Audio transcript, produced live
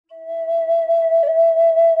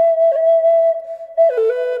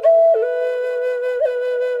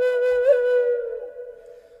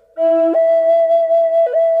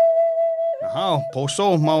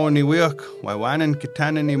Poso maoni wiak, waiwanan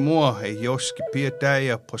kitanan ni mua e yoski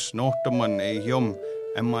piataya posnotaman e yum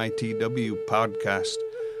MITW podcast.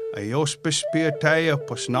 A yospis piataya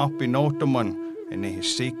posnapi notaman e ne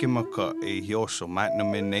hisikimaka e yoso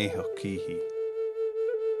matnamin e hakihi.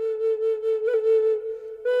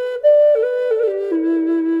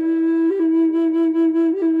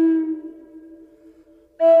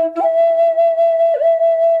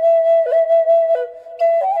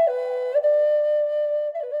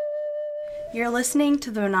 You're listening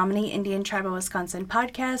to the Menominee Indian Tribe of Wisconsin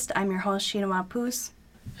podcast. I'm your host, Sheena Wapoose.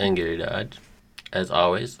 And Gary Dodge. As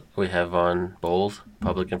always, we have Vaughn Bowles,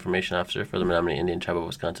 Public Information Officer for the Menominee Indian Tribe of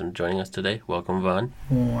Wisconsin, joining us today. Welcome, Vaughn.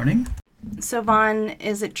 Morning. So, Vaughn,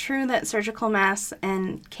 is it true that surgical masks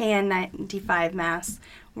and KN95 masks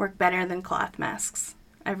work better than cloth masks?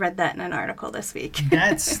 I read that in an article this week.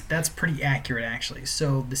 That's pretty accurate, actually.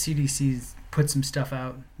 So the CDC's put some stuff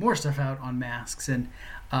out, more stuff out on masks, and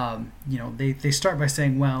they start by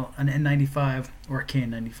saying, well, an N95 or a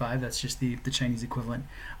KN95, that's just the Chinese equivalent.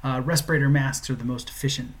 Respirator masks are the most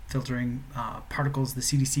efficient filtering particles. The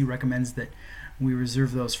CDC recommends that we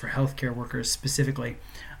reserve those for healthcare workers specifically.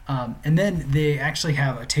 And then they actually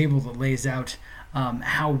have a table that lays out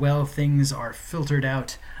how well things are filtered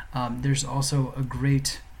out. There's also a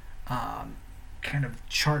great kind of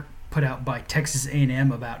chart put out by Texas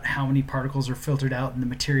A&M about how many particles are filtered out in the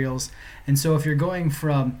materials. And so if you're going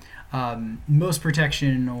from most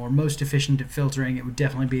protection or most efficient at filtering, it would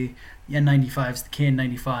definitely be the N95s, the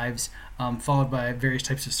KN95s, followed by various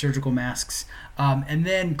types of surgical masks. And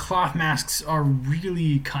then cloth masks are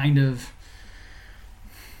really kind of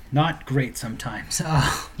not great sometimes.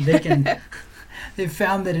 They've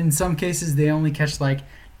found that in some cases they only catch like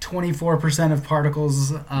 24% of particles.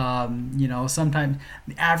 Sometimes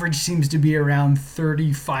the average seems to be around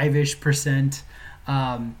 35-ish%.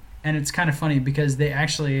 And it's kind of funny because they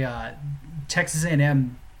actually, Texas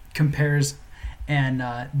A&M compares, and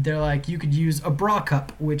they're like, you could use a bra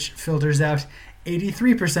cup, which filters out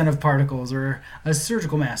 83% of particles, or a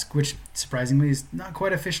surgical mask, which surprisingly is not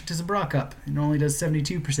quite efficient as a bra cup. It only does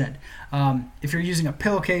 72%. If you're using a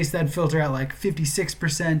pillowcase, that'd filter out like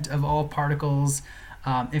 56% of all particles.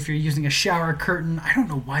 If you're using a shower curtain, I don't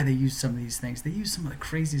know why they use some of these things. They use some of the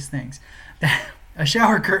craziest things. A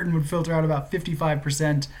shower curtain would filter out about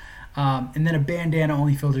 55%, and then a bandana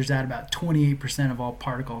only filters out about 28% of all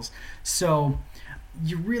particles. So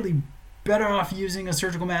you're really better off using a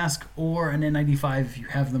surgical mask or an N95 if you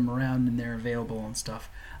have them around and they're available and stuff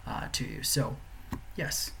to you. So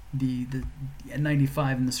yes, the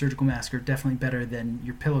N95 and the surgical mask are definitely better than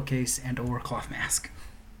your pillowcase and or cloth mask.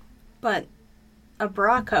 But a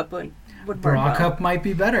bra cup would work. Bra cup might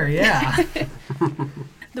be better, yeah.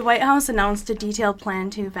 The White House announced a detailed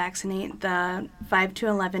plan to vaccinate the 5 to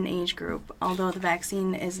 11 age group. Although the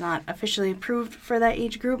vaccine is not officially approved for that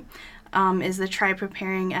age group, is the tribe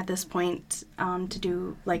preparing at this point to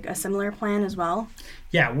do like a similar plan as well?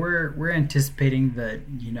 Yeah, we're anticipating that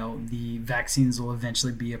the vaccines will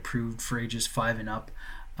eventually be approved for ages 5 and up.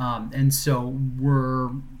 And so we're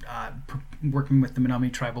working with the Menominee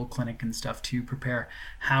Tribal Clinic and stuff to prepare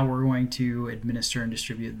how we're going to administer and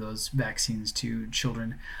distribute those vaccines to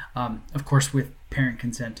children, of course with parent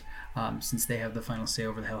consent, since they have the final say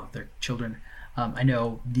over the health of their children. I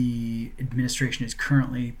know the administration is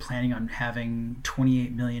currently planning on having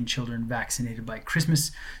 28 million children vaccinated by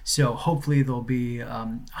Christmas, so hopefully there'll be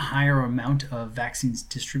a higher amount of vaccines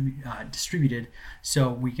distributed so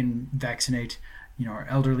we can vaccinate our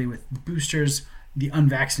elderly with the boosters, the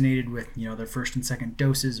unvaccinated with their first and second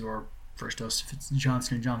doses, or first dose if it's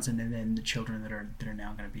Johnson & Johnson, and then the children that are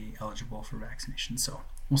now going to be eligible for vaccination. So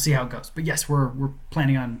we'll see how it goes. But yes, we're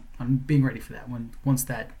planning on being ready for that once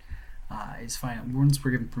that is final. Once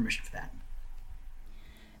we're given permission for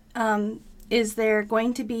that. Is there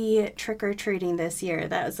going to be trick-or-treating this year?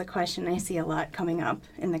 That is a question I see a lot coming up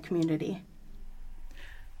in the community.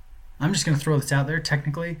 I'm just going to throw this out there.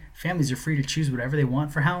 Technically, families are free to choose whatever they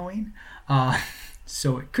want for Halloween.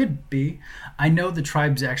 So it could be. I know the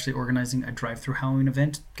tribe's actually organizing a drive-through Halloween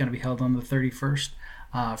event, going to be held on the 31st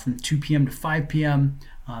from 2 p.m. to 5 p.m.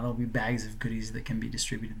 There'll be bags of goodies that can be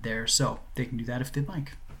distributed there, so they can do that if they'd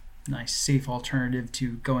like. Nice, safe alternative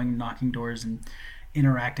to going knocking doors and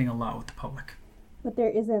interacting a lot with the public. But there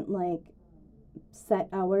isn't like set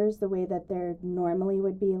hours the way that there normally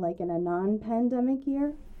would be like in a non-pandemic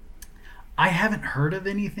year? I haven't heard of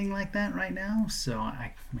anything like that right now, so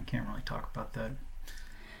I can't really talk about that.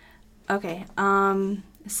 Okay.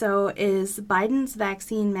 So is Biden's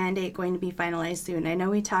vaccine mandate going to be finalized soon? I know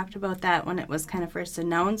we talked about that when it was kind of first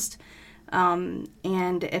announced.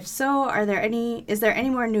 And if so, is there any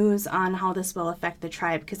more news on how this will affect the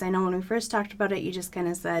tribe? Because I know when we first talked about it, you just kind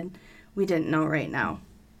of said we didn't know right now.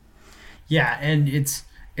 Yeah, and it's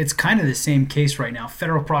kind of the same case right now.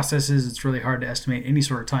 Federal processes, it's really hard to estimate any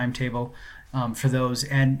sort of timetable for those.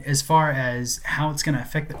 And as far as how it's going to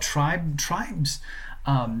affect the tribes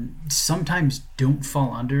sometimes don't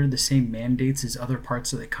fall under the same mandates as other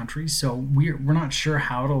parts of the country. So we're not sure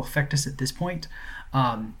how it'll affect us at this point.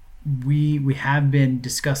 We have been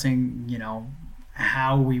discussing,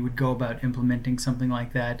 how we would go about implementing something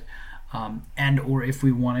like that, and or if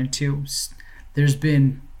we wanted to. There's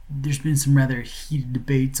been some rather heated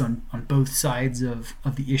debates on both sides of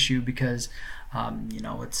the issue because,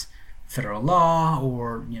 it's federal law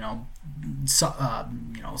or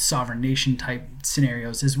sovereign nation type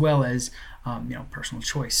scenarios, as well as personal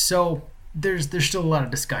choice. So there's still a lot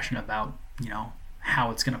of discussion about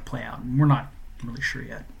how it's going to play out, and we're not really sure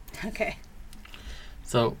yet. Okay.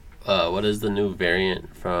 So what is the new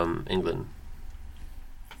variant from England?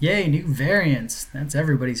 Yay, new variants. That's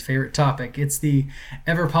everybody's favorite topic. It's the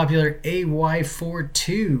ever popular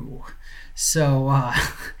AY42. So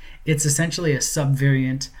it's essentially a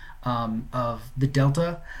subvariant of the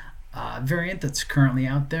Delta variant that's currently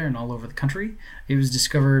out there and all over the country. It was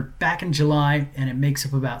discovered back in July, and it makes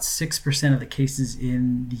up about 6% of the cases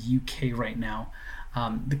in the UK right now.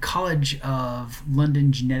 The College of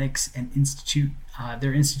London Genetics and Institute,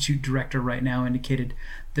 their institute director right now indicated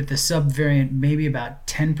that the subvariant may be about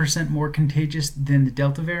 10% more contagious than the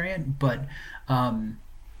Delta variant, but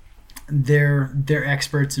their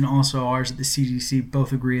experts and also ours at the CDC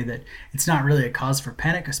both agree that it's not really a cause for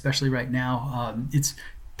panic, especially right now. It's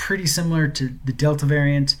pretty similar to the Delta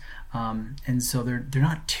variant, and so they're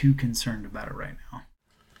not too concerned about it right now.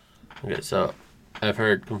 Okay, so I've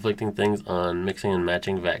heard conflicting things on mixing and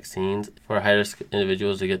matching vaccines for high-risk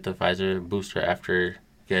individuals to get the Pfizer booster after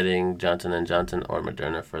getting Johnson & Johnson or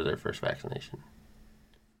Moderna for their first vaccination.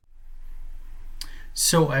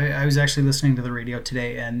 So I was actually listening to the radio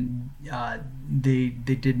today, and they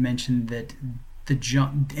did mention that the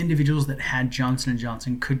individuals that had Johnson &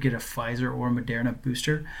 Johnson could get a Pfizer or Moderna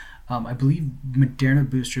booster. I believe Moderna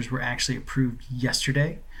boosters were actually approved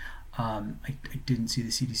yesterday. I didn't see the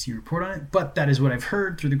CDC report on it, but that is what I've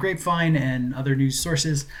heard through the grapevine and other news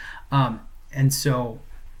sources. And so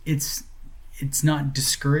it's not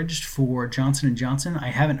discouraged for Johnson & Johnson.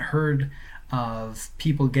 I haven't heard of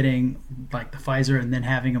people getting like the Pfizer and then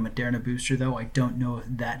having a Moderna booster, though. I don't know if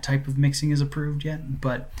that type of mixing is approved yet,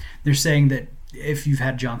 but they're saying that if you've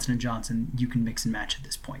had Johnson & Johnson, you can mix and match at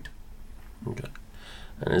this point. Okay.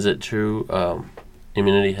 And is it true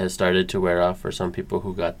immunity has started to wear off for some people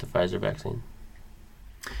who got the Pfizer vaccine?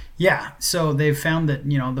 Yeah, so they've found that,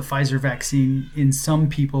 the Pfizer vaccine, in some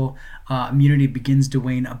people, immunity begins to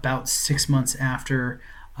wane about 6 months after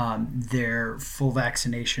their full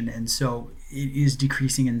vaccination. And so it is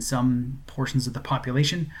decreasing in some portions of the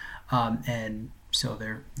population. And so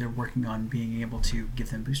they're working on being able to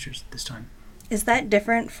give them boosters this time. Is that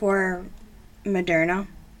different for Moderna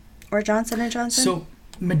or Johnson & Johnson? So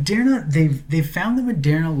Moderna, they've found that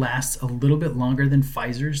Moderna lasts a little bit longer than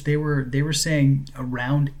Pfizer's. They were saying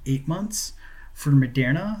around 8 months for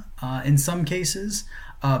Moderna. In some cases,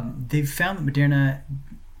 they've found that Moderna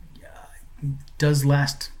does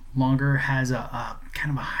last longer, has a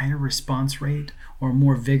kind of a higher response rate or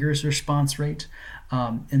more vigorous response rate,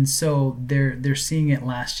 and so they're seeing it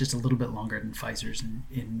last just a little bit longer than Pfizer's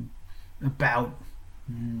in about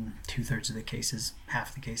 2/3 of the cases,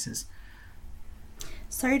 half the cases.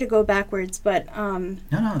 Sorry to go backwards, but No,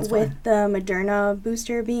 it's with fine. the Moderna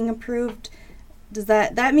booster being approved, does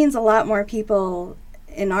that means a lot more people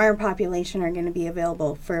in our population are going to be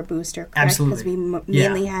available for a booster, correct? Absolutely. Because we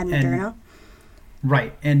mainly had Moderna.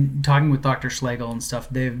 Right, and talking with Dr. Schlegel and stuff,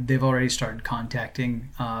 they've already started contacting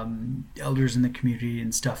elders in the community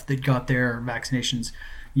and stuff that got their vaccinations,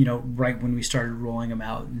 right when we started rolling them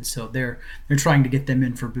out, and so they're trying to get them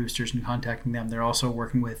in for boosters and contacting them. They're also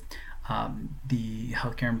working with the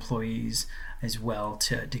healthcare employees as well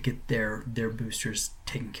to get their boosters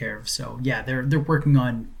taken care of. So yeah, they're working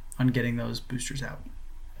on getting those boosters out.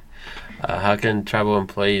 How can tribal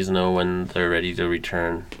employees know when they're ready to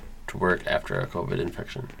return to work after a COVID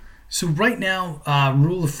infection? So right now,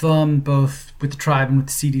 rule of thumb, both with the tribe and with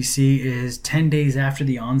the CDC, is 10 days after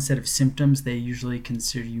the onset of symptoms, they usually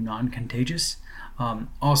consider you non-contagious.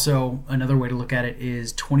 Also, another way to look at it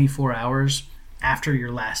is 24 hours after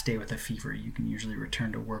your last day with a fever, you can usually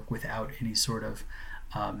return to work without any sort of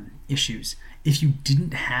issues. If you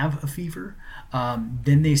didn't have a fever,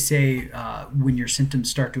 then they say when your symptoms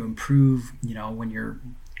start to improve, when you're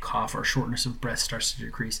cough or shortness of breath starts to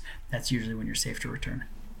decrease, that's usually when you're safe to return.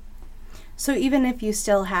 So even if you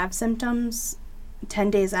still have symptoms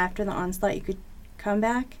 10 days after the onslaught, you could come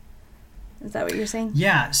back? Is that what you're saying?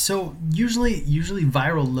 Yeah, so usually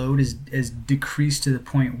viral load is decreased to the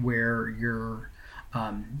point where you're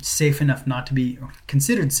safe enough not to be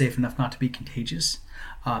considered safe enough not to be contagious.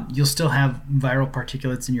 You'll still have viral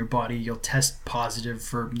particulates in your body. You'll test positive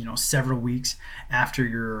for several weeks after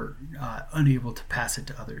you're unable to pass it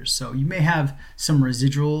to others. So you may have some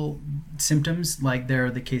residual symptoms, like there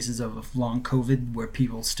are the cases of long COVID where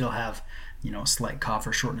people still have slight cough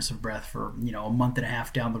or shortness of breath for a month and a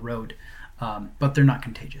half down the road, but they're not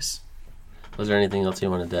contagious. Was there anything else you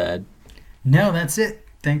wanted to add? No, that's it.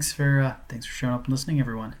 Thanks for showing up and listening,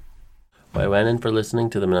 everyone. Waiwanan for listening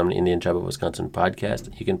to the Menominee Indian Tribe of Wisconsin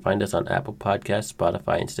podcast. You can find us on Apple Podcasts,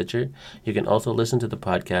 Spotify, and Stitcher. You can also listen to the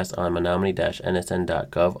podcast on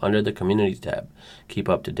menominee-nsn.gov under the Community tab. Keep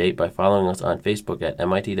up to date by following us on Facebook at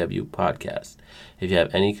MITW Podcast. If you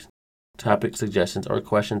have any topic suggestions or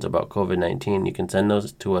questions about COVID-19, you can send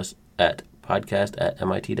those to us at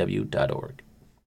podcast@mitw.org.